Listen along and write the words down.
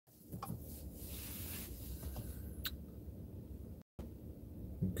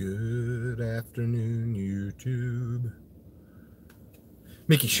Good afternoon, YouTube.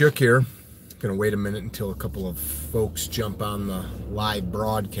 Mickey Shook here. Gonna wait a minute until a couple of folks jump on the live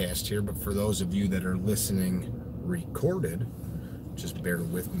broadcast here, but for those of you that are listening recorded, just bear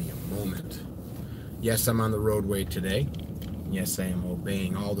with me a moment. Yes, I'm on the roadway today. Yes, I am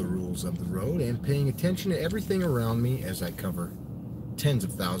obeying all the rules of the road and paying attention to everything around me as I cover tens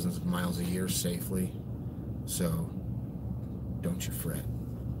of thousands of miles a year safely. So, don't you fret.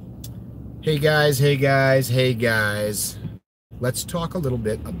 Hey guys, hey guys, hey guys. Let's talk a little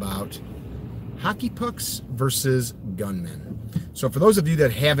bit about hockey pucks versus gunmen. So for those of you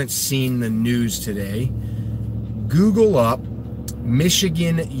that haven't seen the news today, Google up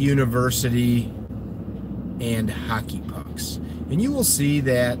Michigan University and hockey pucks. And you will see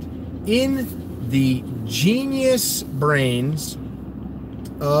that in the genius brains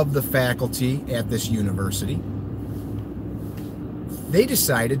of the faculty at this university, they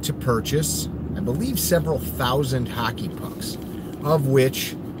decided to purchase, I believe, several thousand hockey pucks, of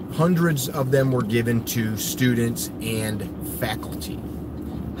which hundreds of them were given to students and faculty.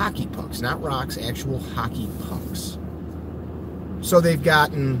 Hockey pucks, not rocks, actual hockey pucks. So they've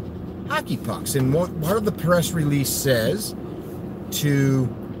gotten hockey pucks, and part of the press release says to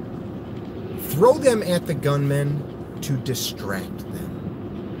throw them at the gunmen to distract them.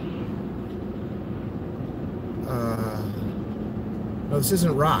 No, this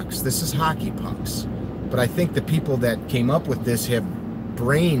isn't rocks. This is hockey pucks. But I think the people that came up with this have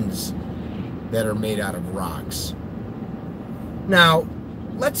brains that are made out of rocks. Now,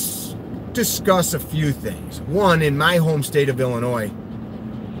 let's discuss a few things. One, in my home state of Illinois,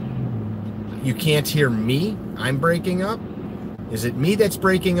 you can't hear me. I'm breaking up. Is it me that's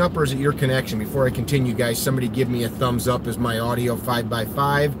breaking up, or is it your connection? Before I continue, guys, somebody give me a thumbs up. Is my audio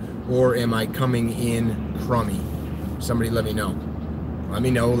 5x5, or am I coming in crummy? Somebody let me know. Let me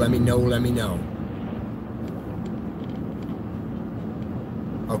know, let me know, let me know.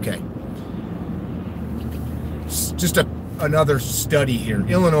 Okay. Just another study here.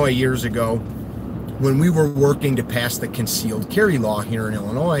 Illinois, years ago, when we were working to pass the concealed carry law here in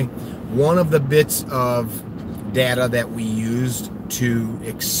Illinois, one of the bits of data that we used to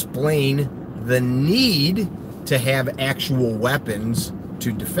explain the need to have actual weapons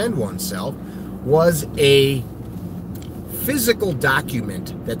to defend oneself was a physical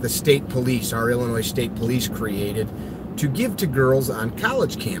document that the state police, our Illinois State Police, created to give to girls on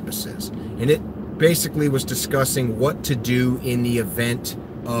college campuses. And it basically was discussing what to do in the event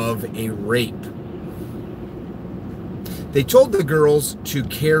of a rape. They told the girls to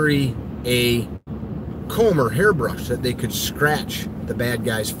carry a comb or hairbrush that they could scratch the bad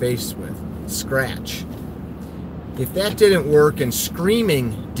guy's face with. Scratch. If that didn't work and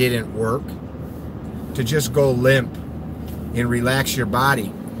screaming didn't work, to just go limp and relax your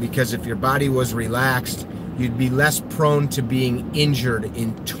body, because if your body was relaxed, you'd be less prone to being injured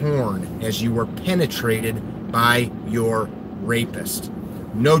and torn as you were penetrated by your rapist.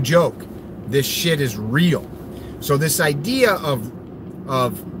 No joke. This shit is real. So this idea of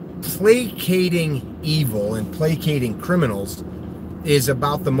placating evil and placating criminals is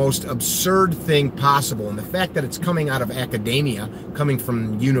about the most absurd thing possible. And the fact that it's coming out of academia, coming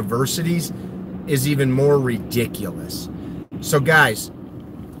from universities, is even more ridiculous. So guys,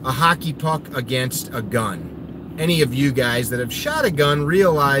 a hockey puck against a gun. Any of you guys that have shot a gun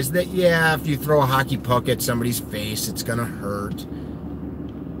realize that, yeah, if you throw a hockey puck at somebody's face, it's gonna hurt.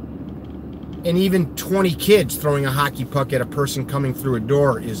 And even 20 kids throwing a hockey puck at a person coming through a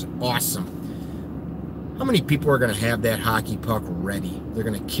door is awesome. How many people are gonna have that hockey puck ready? They're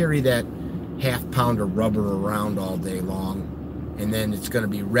gonna carry that half-pound of rubber around all day long, and then it's gonna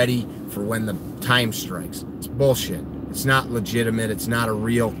be ready for when the time strikes. It's bullshit. It's not legitimate. It's not a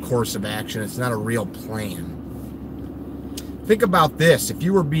real course of action. It's not a real plan. Think about this. If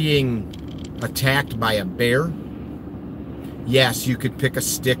you were being attacked by a bear, yes, you could pick a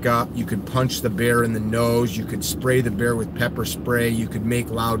stick up. You could punch the bear in the nose. You could spray the bear with pepper spray. You could make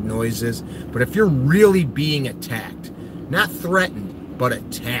loud noises. But if you're really being attacked, not threatened, but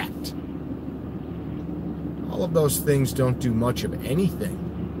attacked, all of those things don't do much of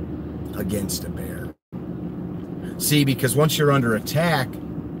anything against a bear. See, because once you're under attack,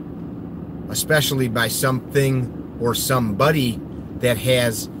 especially by something or somebody that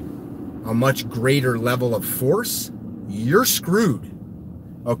has a much greater level of force, you're screwed.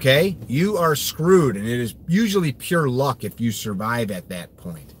 Okay? You are screwed, and it is usually pure luck if you survive at that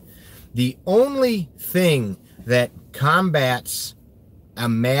point. The only thing that combats a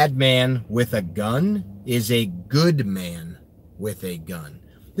madman with a gun is a good man with a gun.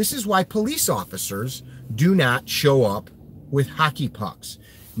 This is why police officers do not show up with hockey pucks.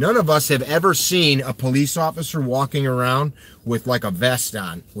 None of us have ever seen a police officer walking around with like a vest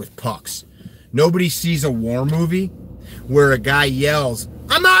on with pucks. Nobody sees a war movie where a guy yells,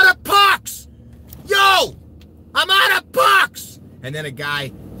 "I'm out of pucks! Yo! I'm out of pucks!" And then a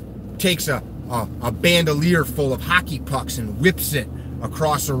guy takes a bandolier full of hockey pucks and whips it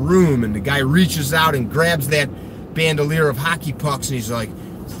across a room, and the guy reaches out and grabs that bandolier of hockey pucks, and he's like,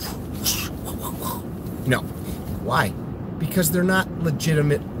 no. Why? Because they're not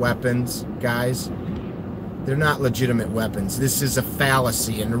legitimate weapons, guys. They're not legitimate weapons. This is a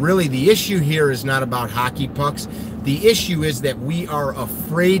fallacy. And really the issue here is not about hockey pucks. The issue is that we are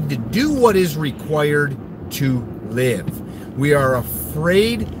afraid to do what is required to live. We are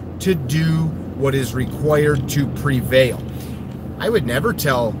afraid to do what is required to prevail. I would never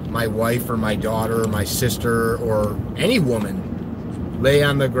tell my wife or my daughter or my sister or any woman, lay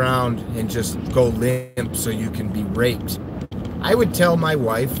on the ground and just go limp so you can be raped. I would tell my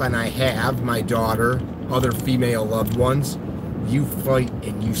wife, and I have, my daughter, other female loved ones, you fight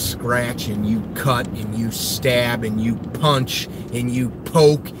and you scratch and you cut and you stab and you punch and you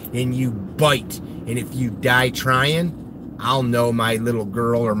poke and you bite. And if you die trying, I'll know my little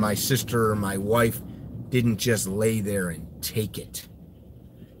girl or my sister or my wife didn't just lay there and take it.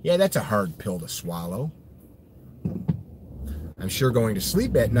 Yeah, that's a hard pill to swallow. I'm sure going to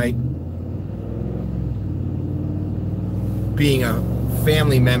sleep at night, being a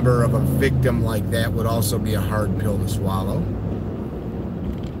family member of a victim like that would also be a hard pill to swallow.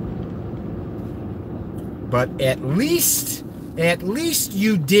 But at least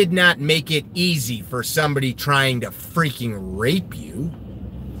you did not make it easy for somebody trying to freaking rape you.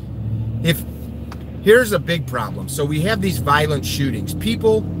 Here's a big problem. So we have these violent shootings.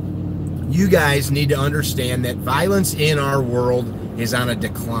 People, you guys need to understand that violence in our world is on a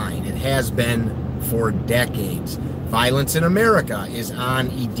decline. It has been for decades. Violence in America is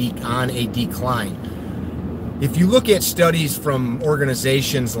on a decline. If you look at studies from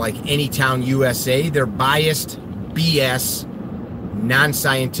organizations like Anytown USA, they're biased, BS,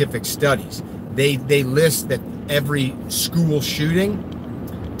 non-scientific studies. They list that every school shooting,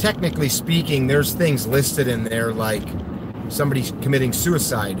 technically speaking, there's things listed in there like somebody committing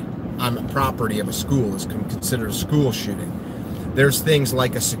suicide on the property of a school is considered a school shooting. There's things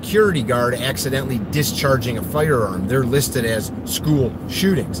like a security guard accidentally discharging a firearm. They're listed as school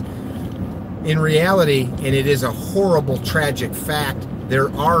shootings. In reality, and it is a horrible, tragic fact,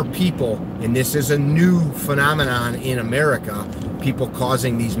 there are people, and this is a new phenomenon in America, people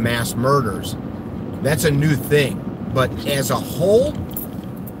causing these mass murders. That's a new thing. But as a whole,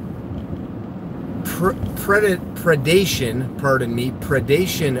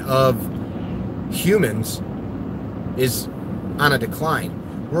 predation of humans is on a decline.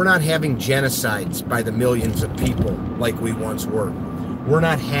 We're not having genocides by the millions of people like we once were. We're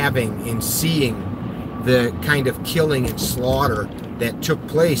not having and seeing the kind of killing and slaughter that took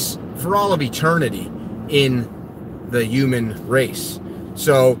place for all of eternity in the human race.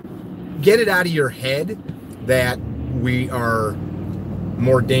 So get it out of your head that we are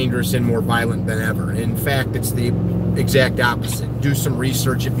more dangerous and more violent than ever. In fact, it's the exact opposite. Do some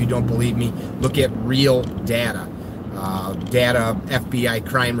research if you don't believe me. Look at real data. FBI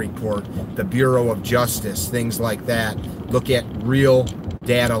crime report, the Bureau of Justice, things like that. Look at real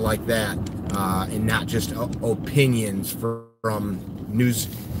data like that, and not just opinions from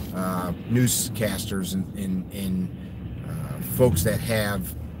newscasters and folks that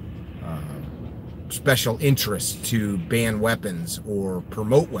have special interests to ban weapons or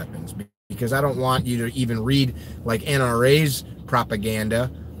promote weapons, because I don't want you to even read like NRA's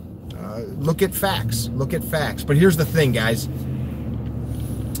propaganda. Look at facts. Look at facts. But here's the thing, guys.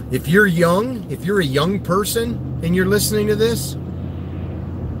 If you're young, if you're a young person and you're listening to this,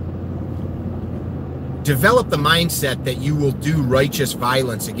 develop the mindset that you will do righteous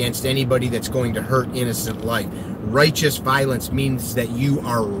violence against anybody that's going to hurt innocent life. Righteous violence means that you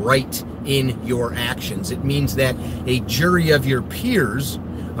are right in your actions. It means that a jury of your peers,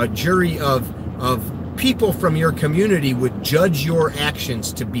 a jury of people from your community would judge your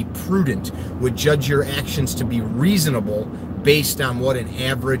actions to be prudent, would judge your actions to be reasonable based on what an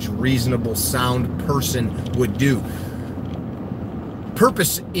average, reasonable, sound person would do.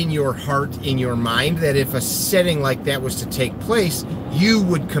 Purpose in your heart, in your mind, that if a setting like that was to take place, you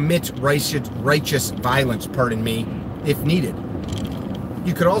would commit righteous violence, pardon me, if needed.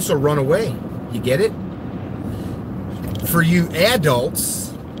 You could also run away. You get it? For you adults,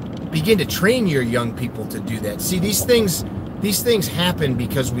 begin to train your young people to do that. See, these things happen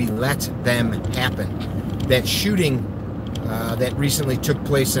because we let them happen. That shooting that recently took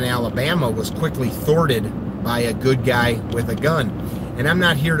place in Alabama was quickly thwarted by a good guy with a gun. And I'm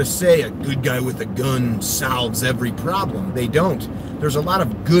not here to say a good guy with a gun solves every problem. They don't. There's a lot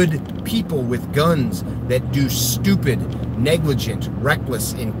of good people with guns that do stupid, negligent,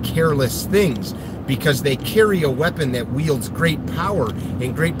 reckless, and careless things because they carry a weapon that wields great power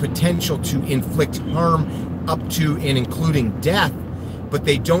and great potential to inflict harm up to and including death, but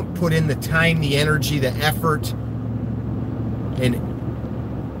they don't put in the time, the energy, the effort, and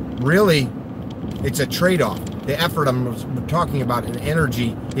really, it's a trade-off. The effort I'm talking about and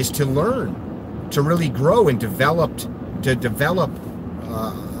energy is to learn, to really grow and develop the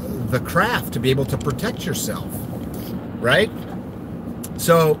craft to be able to protect yourself, right?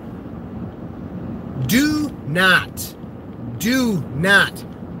 So do not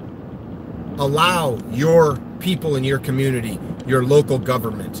allow your people in your community, your local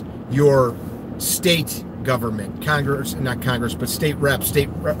government, your state government, not Congress, but state reps, state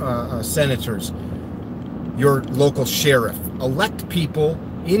senators, your local sheriff, elect people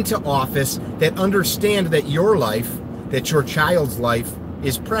into office that understand that your life, that your child's life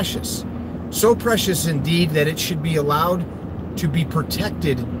is precious. So precious indeed that it should be allowed to be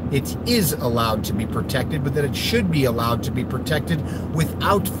protected. It is allowed to be protected, but that it should be allowed to be protected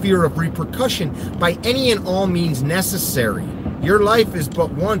without fear of repercussion by any and all means necessary. Your life is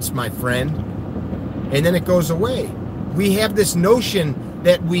but once, my friend, and then it goes away. We have this notion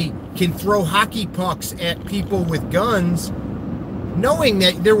that we can throw hockey pucks at people with guns, knowing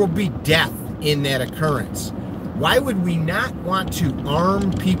that there will be death in that occurrence. Why would we not want to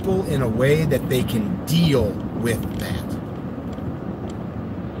arm people in a way that they can deal with that?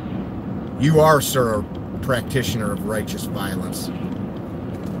 You are, sir, a practitioner of righteous violence.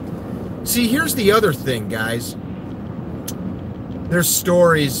 See, here's the other thing, guys. There's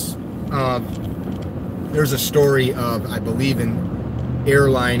stories of, there's a story of, I believe, an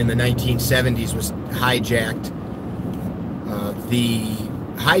airline in the 1970s was hijacked. The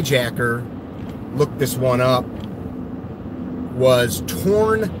hijacker, look this one up, was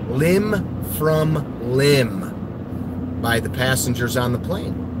torn limb from limb by the passengers on the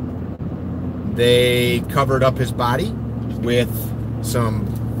plane. They covered up his body with some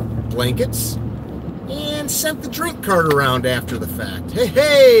blankets and sent the drink cart around after the fact.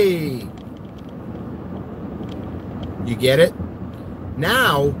 Hey! You get it?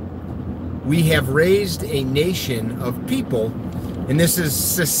 Now, we have raised a nation of people, and this is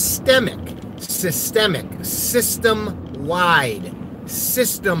system-wide.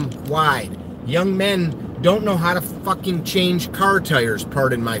 Young men don't know how to fucking change car tires,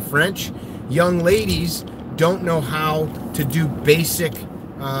 pardon my French. Young ladies don't know how to do basic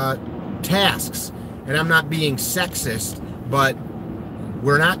tasks. And I'm not being sexist, but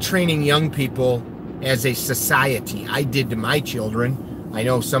we're not training young people as a society. I did to my children. I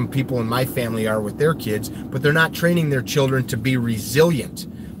know some people in my family are with their kids, but they're not training their children to be resilient,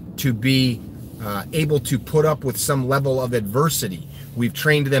 to be able to put up with some level of adversity. We've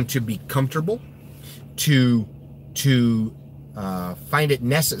trained them to be comfortable, to find it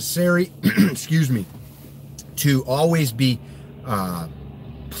necessary, excuse me, to always be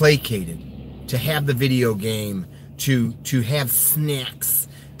placated, to have the video game, to have snacks,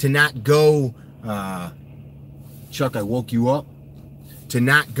 to not go, Chuck, I woke you up, to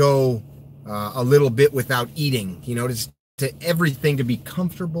not go a little bit without eating, you know, to everything to be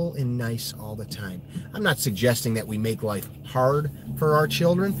comfortable and nice all the time. I'm not suggesting that we make life hard for our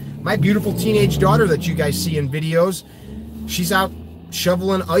children. My beautiful teenage daughter that you guys see in videos, she's out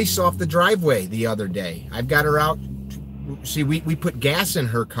shoveling ice off the driveway the other day. I've got her out. See, we put gas in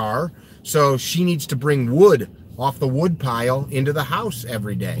her car, so she needs to bring wood off the wood pile into the house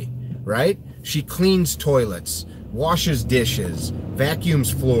every day, right? She cleans toilets, washes dishes,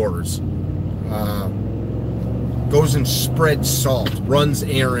 vacuums floors, goes and spreads salt, runs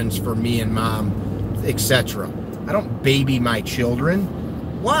errands for me and mom, etc. I don't baby my children.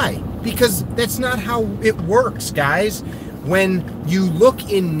 Why? Because that's not how it works, guys. When you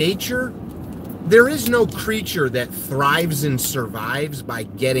look in nature, there is no creature that thrives and survives by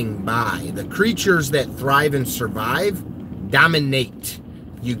getting by. The creatures that thrive and survive dominate.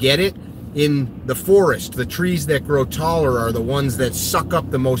 You get it? In the forest, the trees that grow taller are the ones that suck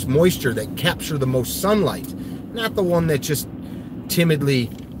up the most moisture, that capture the most sunlight. Not the one that just timidly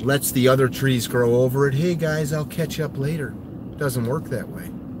lets the other trees grow over it. Hey guys, I'll catch up later. It doesn't work that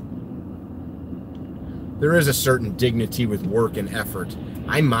way. There is a certain dignity with work and effort.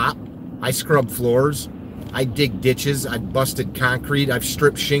 I mop, I scrub floors, I dig ditches, I've busted concrete, I've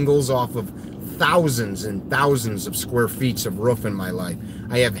stripped shingles off of thousands and thousands of square feet of roof in my life.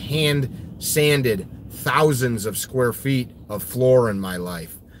 I have hand sanded thousands of square feet of floor in my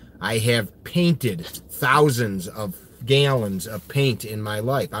life. I have painted thousands of gallons of paint in my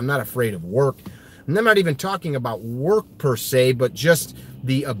life. I'm not afraid of work. And I'm not even talking about work per se, but just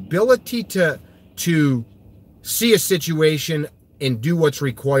the ability to see a situation and do what's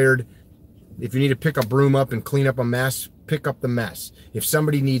required. If you need to pick a broom up and clean up a mess, pick up the mess. If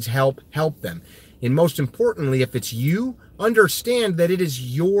somebody needs help, help them. And most importantly, if it's you, understand that it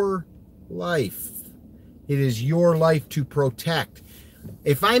is your life. It is your life to protect.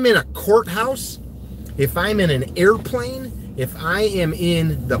 If I'm in a courthouse, if I'm in an airplane, if I am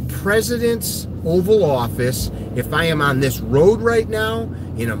in the president's Oval Office, if I am on this road right now,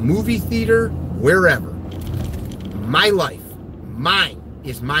 in a movie theater, wherever, my life, mine,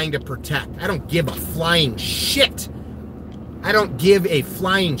 is mine to protect. I don't give a flying shit. I don't give a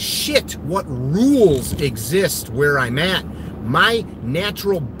flying shit what rules exist where I'm at. My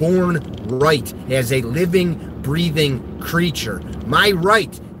natural born right as a living, breathing creature, my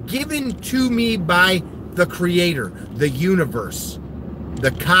right given to me by the Creator, the universe,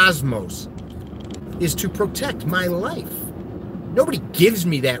 the cosmos, is to protect my life. Nobody gives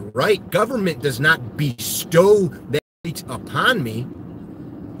me that right. Government does not bestow that right upon me.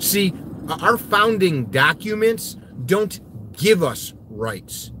 See, our founding documents don't give us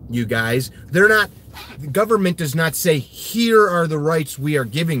rights, you guys. They're not, the government does not say, here are the rights we are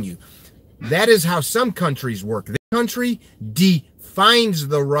giving you. That is how some countries work. The country defines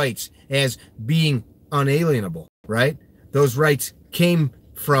the rights as being unalienable, right? Those rights came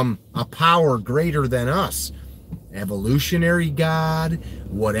from a power greater than us. Evolutionary God,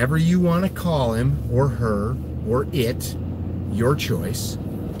 whatever you want to call him or her or it, your choice.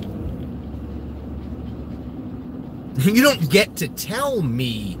 You don't get to tell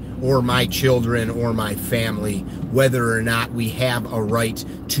me or my children or my family whether or not we have a right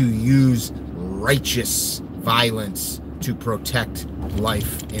to use righteous violence to protect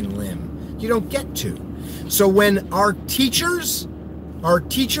life and limb. You don't get to. So when our teachers are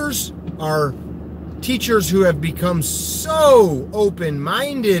teachers who have become so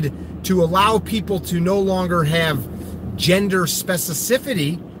open-minded to allow people to no longer have gender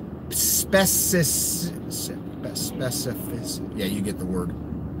specificity, yeah, you get the word.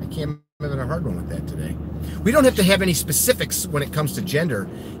 I'm having a hard one with that today. We don't have to have any specifics when it comes to gender,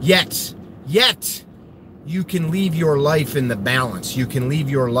 yet you can leave your life in the balance. You can leave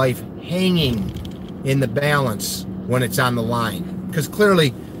your life hanging in the balance when it's on the line. Because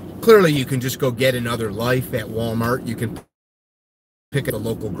clearly you can just go get another life at Walmart. You can pick at a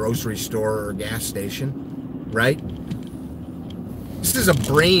local grocery store or gas station, right? This is a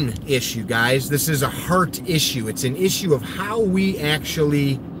brain issue, guys. This is a heart issue. It's an issue of how we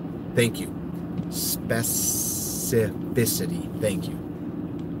actually, thank you, specificity, thank you.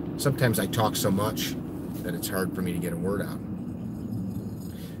 Sometimes I talk so much that it's hard for me to get a word out.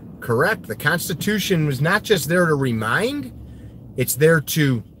 Correct. The Constitution was not just there to remind, it's there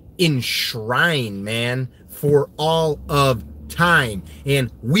to enshrine, man, for all of time.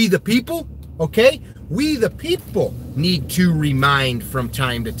 And we the people, okay? We the people need to remind from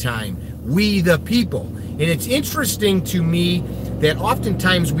time to time. We the people. And it's interesting to me that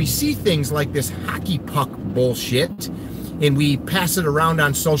oftentimes we see things like this hockey puck bullshit and we pass it around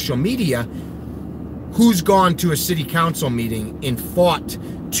on social media. Who's gone to a city council meeting and fought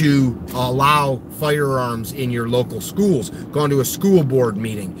to allow firearms in your local schools? Gone to a school board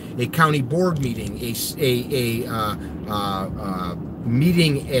meeting, a county board meeting, a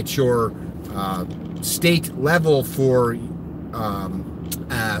meeting at your state level for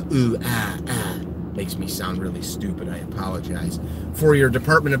makes me sound really stupid, I apologize, for your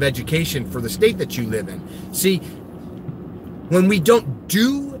Department of Education for the state that you live in. See, when we don't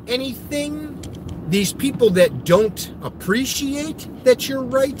do anything, these people that don't appreciate that your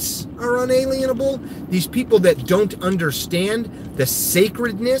rights are unalienable, these people that don't understand the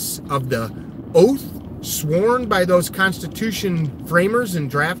sacredness of the oath sworn by those Constitution framers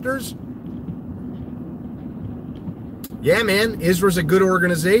and drafters, yeah, man, ISRA's a good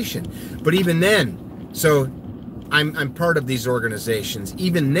organization. But even then, so I'm part of these organizations.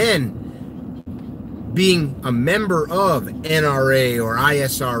 Even then, being a member of NRA or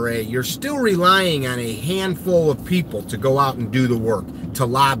ISRA, you're still relying on a handful of people to go out and do the work, to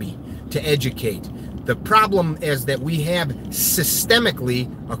lobby, to educate. The problem is that we have systemically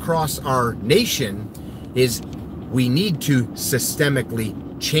across our nation is we need to systemically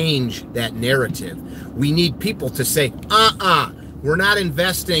change that narrative. We need people to say, we're not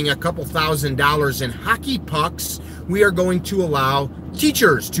investing a couple $1,000s in hockey pucks. We are going to allow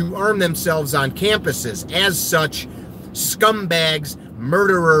teachers to arm themselves on campuses. As such, scumbags,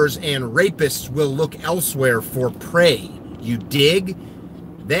 murderers, and rapists will look elsewhere for prey. You dig?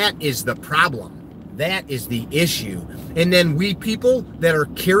 That is the problem. That is the issue. And then we people that are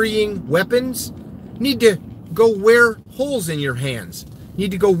carrying weapons need to go wear holes in your hands.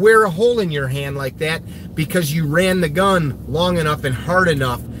 Need to go wear a hole in your hand like that because you ran the gun long enough and hard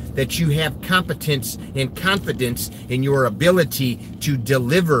enough that you have competence and confidence in your ability to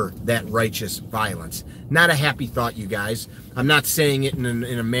deliver that righteous violence. Not a happy thought, you guys. I'm not saying it in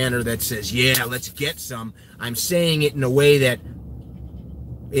a manner that says, yeah, let's get some. I'm saying it in a way that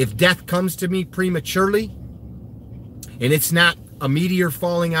if death comes to me prematurely, and it's not a meteor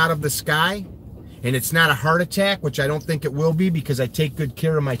falling out of the sky, and it's not a heart attack, which I don't think it will be because I take good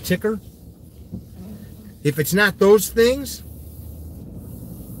care of my ticker. If it's not those things,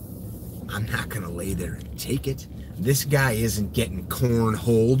 I'm not going to lay there and take it. This guy isn't getting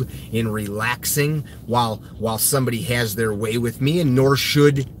cornholed and relaxing while somebody has their way with me, and nor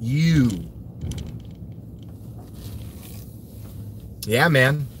should you. Yeah,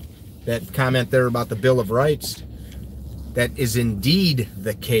 man. That comment there about the Bill of Rights, that is indeed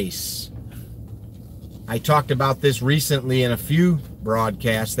the case. I talked about this recently in a few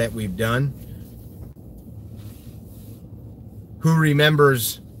broadcasts that we've done. Who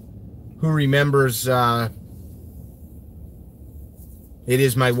remembers it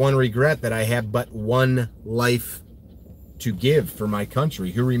is my one regret that I have but one life to give for my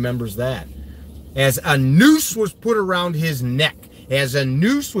country. Who remembers that? As a noose was put around his neck, as a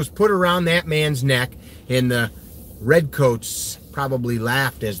noose was put around that man's neck, and the redcoats probably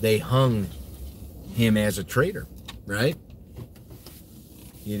laughed as they hung him as a traitor, right?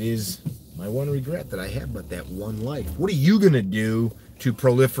 It is my one regret that I have but that one life. What are you going to do to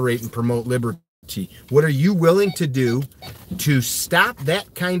proliferate and promote liberty? What are you willing to do to stop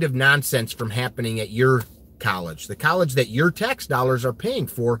that kind of nonsense from happening at your college, the college that your tax dollars are paying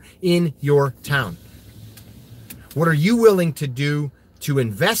for in your town? What are you willing to do to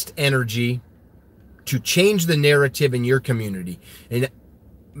invest energy to change the narrative in your community? And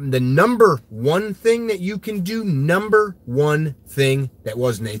the number one thing that you can do, number one thing, that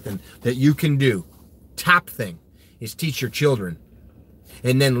was Nathan, that you can do, top thing, is teach your children.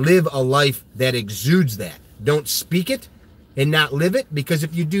 And then live a life that exudes that. Don't speak it and not live it, because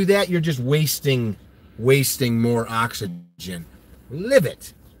if you do that, you're just wasting more oxygen. Live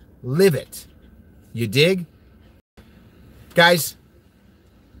it. Live it. You dig? Guys,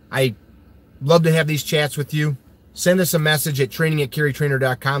 I love to have these chats with you. Send us a message at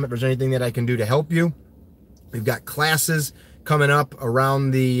training@carrytrainer.com if there's anything that I can do to help you. We've got classes coming up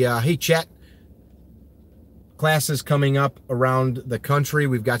around the, hey, chat. Classes coming up around the country.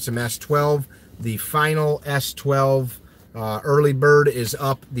 We've got some S12. The final S12 early bird is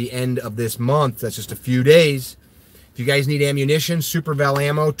up the end of this month. That's just a few days. If you guys need ammunition, Super Val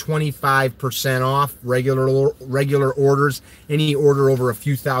ammo, 25% off. Regular orders. Any order over a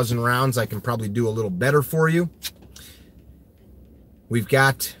few thousand rounds, I can probably do a little better for you. We've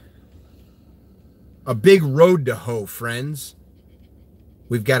got a big road to hoe, friends.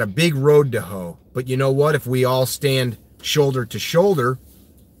 We've got a big road to hoe. But you know what? If we all stand shoulder to shoulder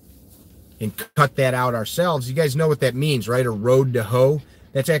and cut that out ourselves, you guys know what that means, right? A road to hoe.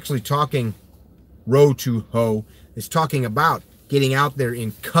 That's actually talking row to hoe. It's talking about getting out there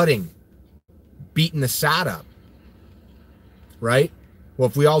and cutting, beating the sod up, right? Well,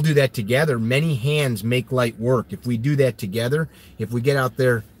 if we all do that together, many hands make light work. If we do that together, if we get out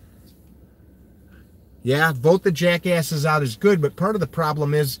there, yeah, vote the jackasses out is good, but part of the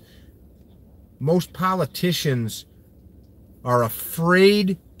problem is most politicians are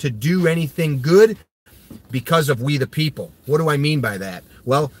afraid to do anything good because of we the people. What do I mean by that?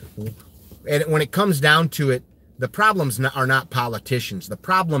 Well, and when it comes down to it, the problems are not politicians. The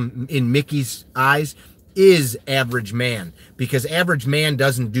problem in Mickey's eyes is average man, because average man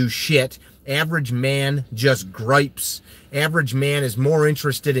doesn't do shit. Average man just gripes. Average man is more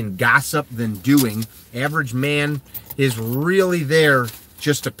interested in gossip than doing. Average man is really there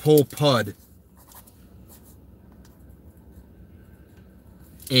just to pull pud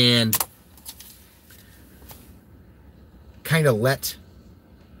and kind of let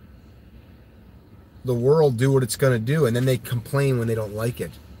the world do what it's going to do, and then they complain when they don't like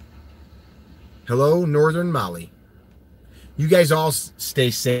it. Hello, Northern Mali. You guys all stay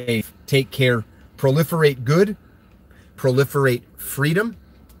safe. Take care. Proliferate good. Proliferate freedom.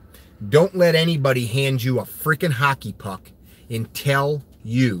 Don't let anybody hand you a freaking hockey puck and tell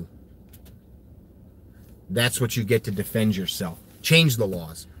you that's what you get to defend yourself. Change the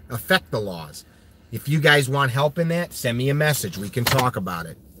laws. Affect the laws. If you guys want help in that, send me a message. We can talk about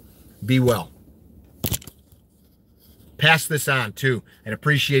it. Be well. Pass this on, too. I'd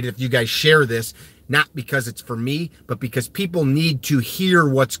appreciate it if you guys share this. not because it's for me, but because people need to hear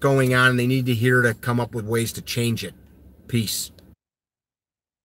what's going on and they need to hear to come up with ways to change it. Peace.